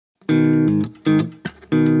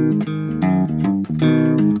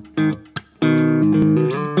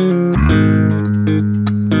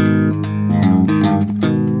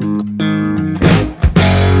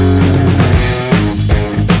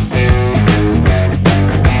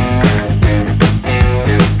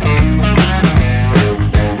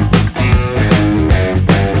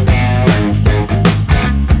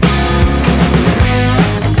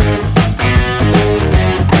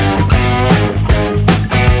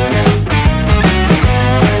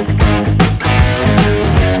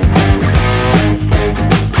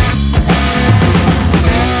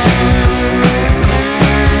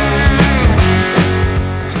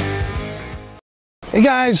Hey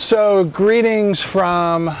guys, so greetings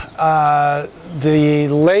from the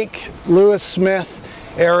Lake Lewis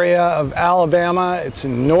Smith area of Alabama. It's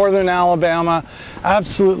in northern Alabama,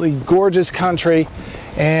 absolutely gorgeous country.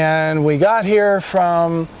 And we got here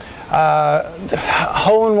from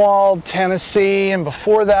Hohenwald, Tennessee, and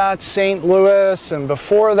before that St. Louis, and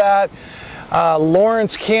before that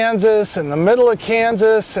Lawrence, Kansas, in the middle of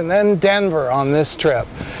Kansas, and then Denver on this trip.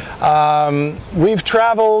 We've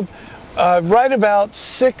traveled right about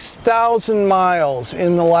 6,000 miles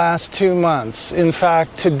in the last 2 months. In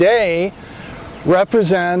fact, today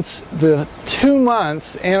represents the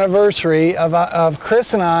 2-month anniversary of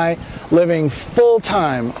Chris and I living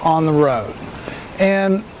full-time on the road.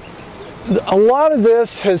 And a lot of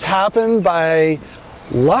this has happened by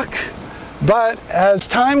luck, but as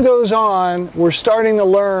time goes on, we're starting to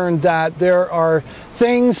learn that there are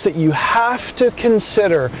things that you have to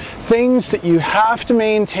consider, things that you have to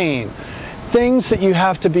maintain, things that you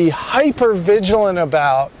have to be hyper vigilant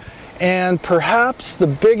about, and perhaps the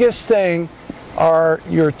biggest thing are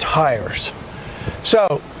your tires.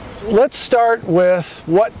 So let's start with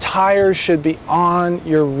what tires should be on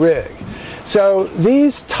your rig. So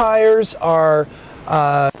these tires are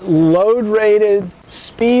load rated,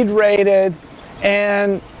 speed rated,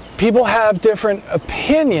 and people have different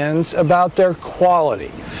opinions about their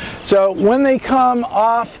quality. So when they come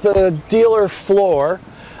off the dealer floor,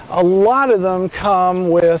 a lot of them come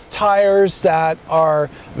with tires that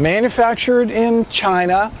are manufactured in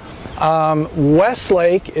China.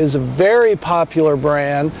 Westlake is a very popular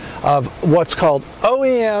brand of what's called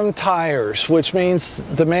OEM tires, which means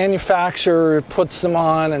the manufacturer puts them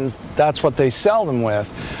on and that's what they sell them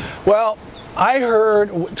with. Well,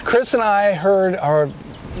 Chris and I heard a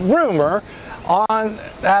rumor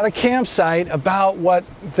at a campsite about what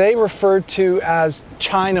they referred to as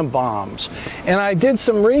China bombs. And I did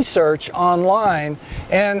some research online,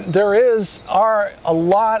 and there are a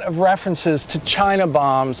lot of references to China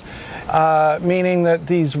bombs, meaning that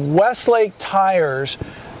these Westlake tires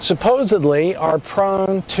supposedly are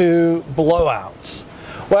prone to blowouts.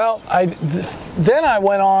 Well, then I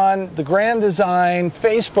went on the Grand Design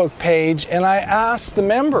Facebook page and I asked the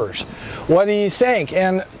members, what do you think?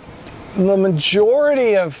 And the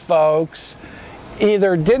majority of folks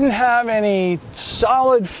either didn't have any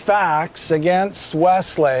solid facts against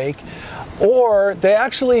Westlake, or they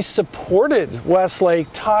actually supported Westlake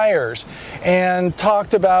tires and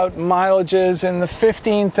talked about mileages in the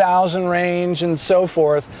 15,000 range and so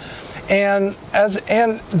forth. And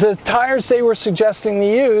the tires they were suggesting to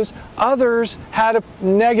use, others had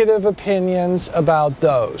negative opinions about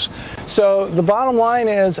those. So the bottom line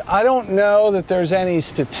is, I don't know that there's any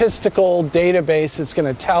statistical database that's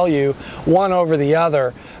going to tell you one over the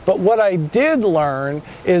other. But what I did learn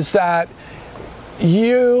is that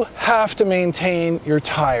you have to maintain your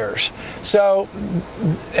tires. So,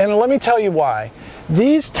 and let me tell you why.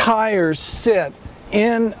 These tires sit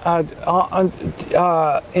in a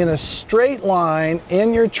straight line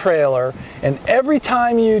in your trailer, and every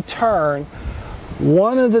time you turn,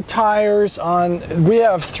 one of the tires we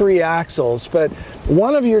have 3 axles, but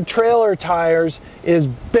one of your trailer tires is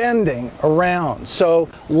bending around. So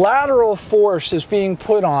lateral force is being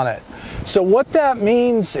put on it. So what that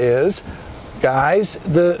means is, guys,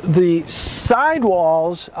 the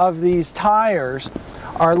sidewalls of these tires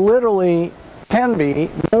are literally can be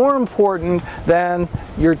more important than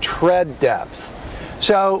your tread depth.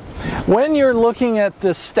 So when you're looking at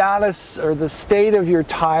the status or the state of your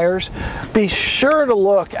tires, be sure to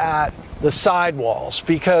look at the sidewalls,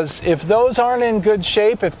 because if those aren't in good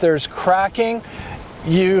shape, if there's cracking,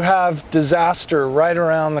 you have disaster right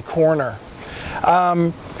around the corner.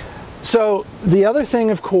 So the other thing,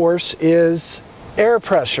 of course, is air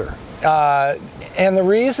pressure. And the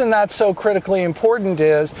reason that's so critically important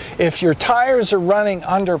is if your tires are running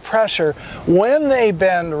under pressure, when they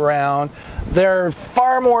bend around, they're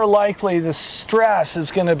far more likely, the stress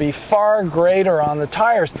is going to be far greater on the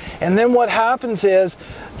tires. And then what happens is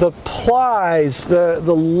the plies, the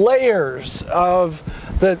layers of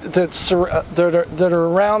that are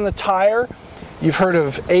around the tire. You've heard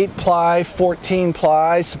of 8-ply,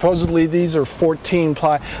 14-ply. Supposedly these are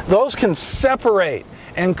 14-ply. Those can separate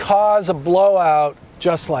and cause a blowout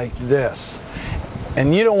just like this.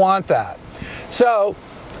 And you don't want that. So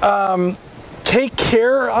take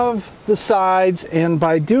care of the sides, and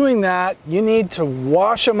by doing that, you need to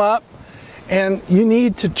wash them up and you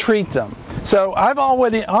need to treat them. So I've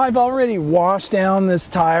already washed down this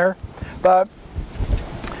tire, but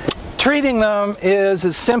treating them is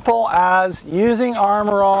as simple as using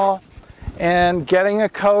Armor All and getting a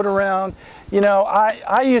coat around. You know,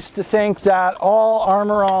 I used to think that all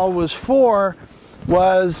Armor All was for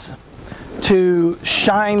was to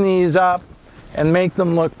shine these up and make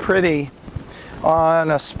them look pretty on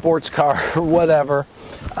a sports car or whatever.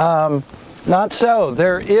 Not so.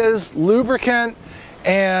 There is lubricant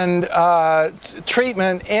and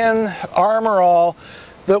treatment in Armor All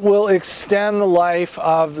that will extend the life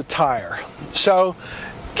of the tire. So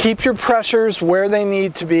keep your pressures where they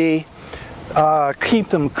need to be. Keep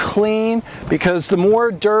them clean, because the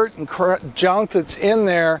more dirt and junk that's in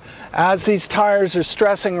there as these tires are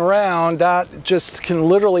stressing around, that just can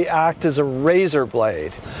literally act as a razor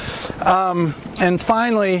blade. And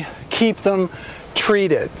finally, keep them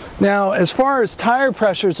treated. Now, as far as tire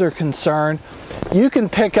pressures are concerned, you can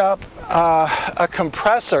pick up a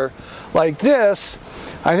compressor like this.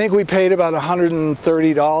 I think we paid about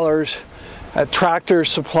 $130 at Tractor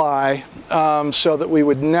Supply, so that we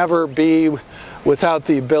would never be without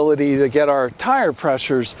the ability to get our tire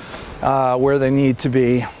pressures where they need to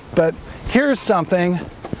be. But here's something,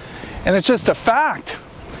 and it's just a fact.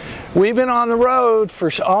 We've been on the road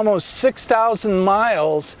for almost 6,000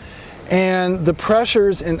 miles, and the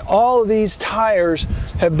pressures in all of these tires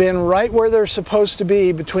have been right where they're supposed to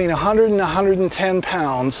be, between 100 and 110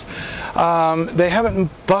 pounds. They haven't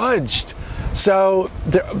budged. So,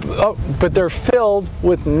 but they're filled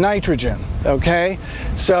with nitrogen, okay?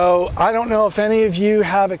 So I don't know if any of you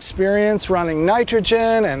have experience running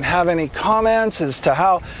nitrogen and have any comments as to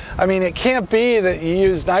how, I mean, it can't be that you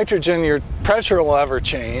use nitrogen, your pressure will ever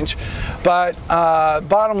change. But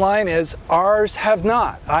bottom line is, ours have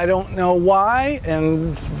not. I don't know why,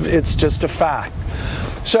 and it's just a fact.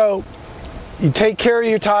 So you take care of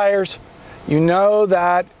your tires. You know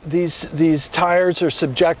that these tires are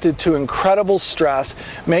subjected to incredible stress.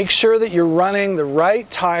 Make sure that you're running the right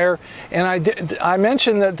tire. And I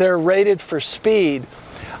mentioned that they're rated for speed.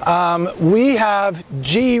 We have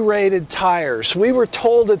G-rated tires. We were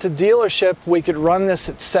told at the dealership we could run this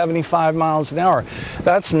at 75 miles an hour.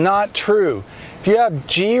 That's not true. If you have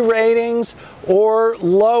G ratings or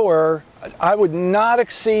lower, I would not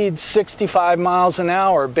exceed 65 miles an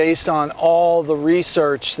hour based on all the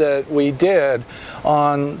research that we did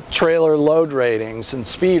on trailer load ratings and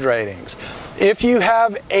speed ratings. If you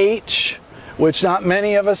have H, which not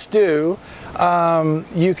many of us do,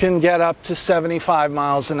 you can get up to 75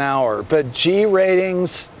 miles an hour, but G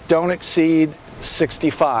ratings don't exceed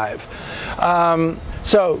 65.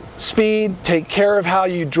 So speed, take care of how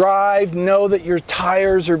you drive, know that your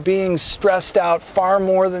tires are being stressed out far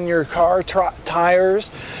more than your car tires,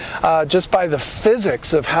 just by the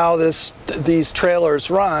physics of how these trailers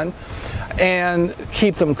run, and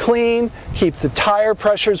keep them clean, keep the tire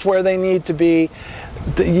pressures where they need to be.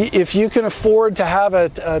 If you can afford to have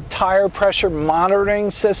a tire pressure monitoring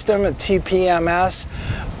system, a TPMS,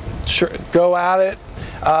 sure, go at it.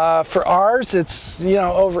 For ours, it's, you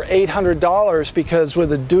know, over $800, because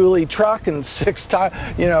with a dually truck and 6 tires,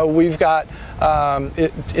 you know, we've got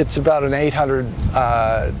it's about an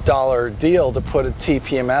 $800 deal to put a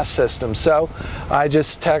TPMS system. So I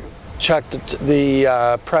just checked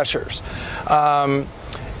the pressures.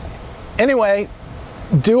 Anyway,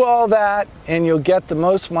 do all that and you'll get the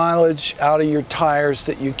most mileage out of your tires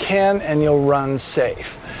that you can, and you'll run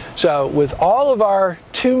safe. So with all of our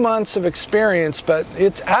 2 months of experience, but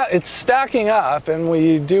it's stacking up, and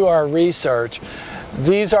we do our research,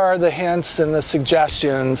 these are the hints and the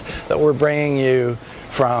suggestions that we're bringing you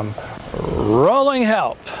from Rolling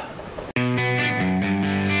Help.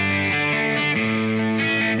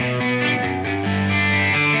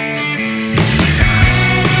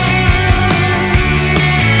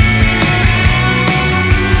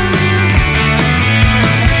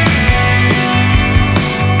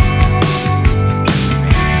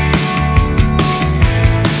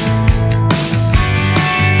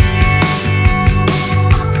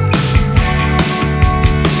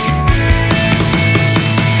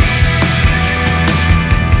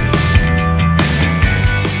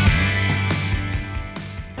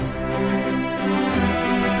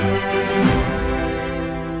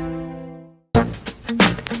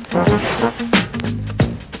 you.